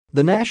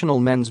The national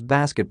men's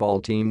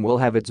basketball team will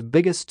have its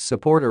biggest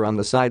supporter on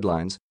the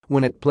sidelines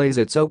when it plays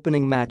its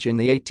opening match in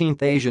the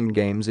 18th Asian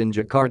Games in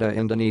Jakarta,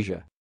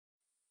 Indonesia.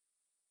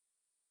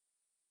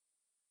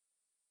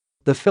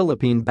 The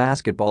Philippine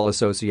Basketball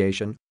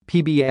Association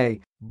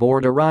 (PBA)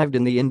 board arrived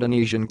in the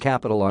Indonesian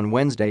capital on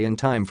Wednesday in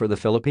time for the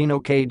Filipino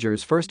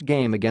Cagers' first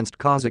game against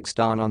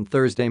Kazakhstan on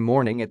Thursday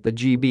morning at the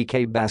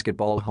GBK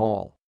Basketball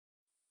Hall.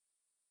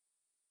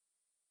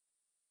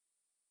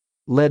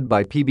 Led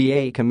by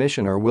PBA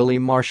Commissioner Willie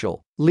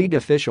Marcial, league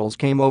officials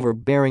came over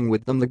bearing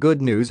with them the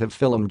good news of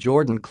Fil-Am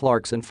Jordan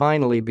Clarkson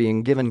finally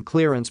being given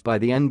clearance by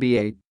the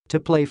NBA to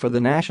play for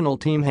the national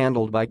team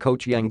handled by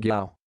coach Yeng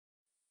Guiao.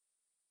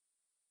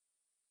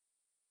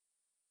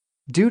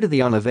 Due to the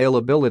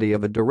unavailability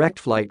of a direct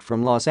flight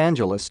from Los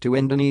Angeles to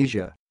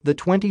Indonesia, the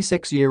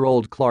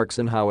 26-year-old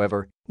Clarkson,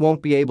 however,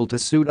 won't be able to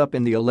suit up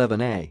in the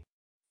 11A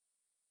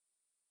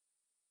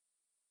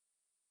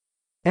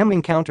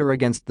encounter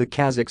against the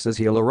Kazakhs as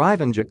he'll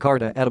arrive in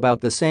Jakarta at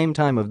about the same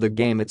time of the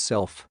game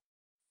itself.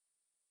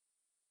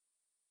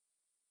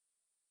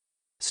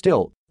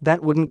 Still,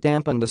 that wouldn't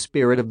dampen the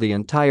spirit of the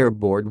entire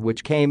board,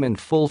 which came in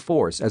full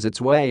force as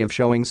its way of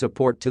showing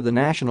support to the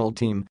national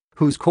team,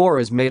 whose core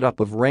is made up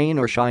of rain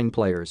or shine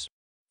players.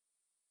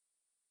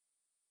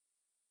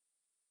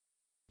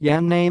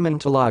 Yan naman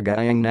talaga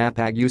ang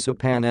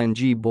napag-usapan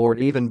ng board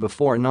even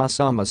before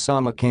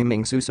nasama-sama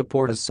kaming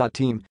susuporta sa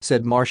team,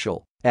 said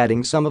Marcial,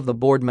 adding some of the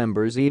board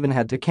members even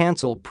had to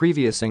cancel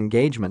previous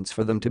engagements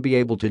for them to be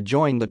able to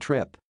join the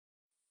trip.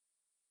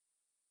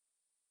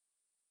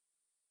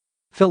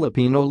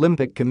 Philippine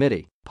Olympic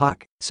Committee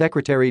 (POC)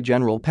 Secretary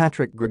General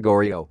Patrick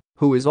Gregorio,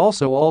 who is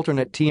also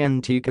alternate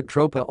TNT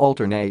Katropa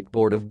alternate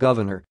Board of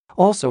Governor,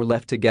 also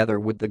left together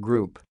with the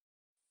group.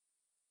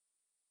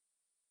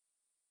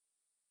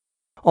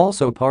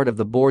 Also part of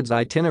the board's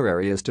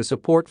itinerary is to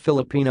support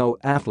Filipino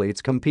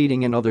athletes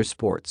competing in other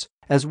sports,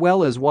 as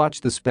well as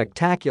watch the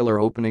spectacular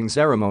opening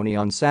ceremony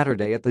on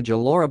Saturday at the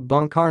Gelora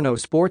Bung Karno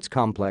Sports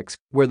Complex,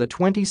 where the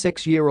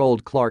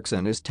 26-year-old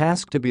Clarkson is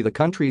tasked to be the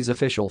country's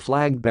official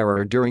flag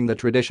bearer during the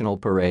traditional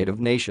Parade of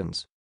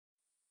Nations.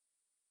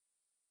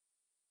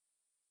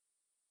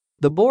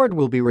 The board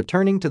will be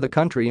returning to the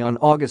country on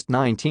August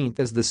 19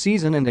 as the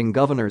season-ending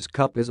Governor's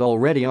Cup is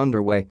already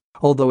underway,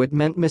 although it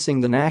meant missing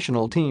the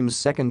national team's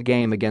second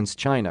game against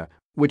China,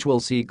 which will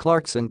see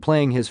Clarkson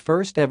playing his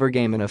first ever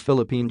game in a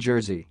Philippine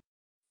jersey.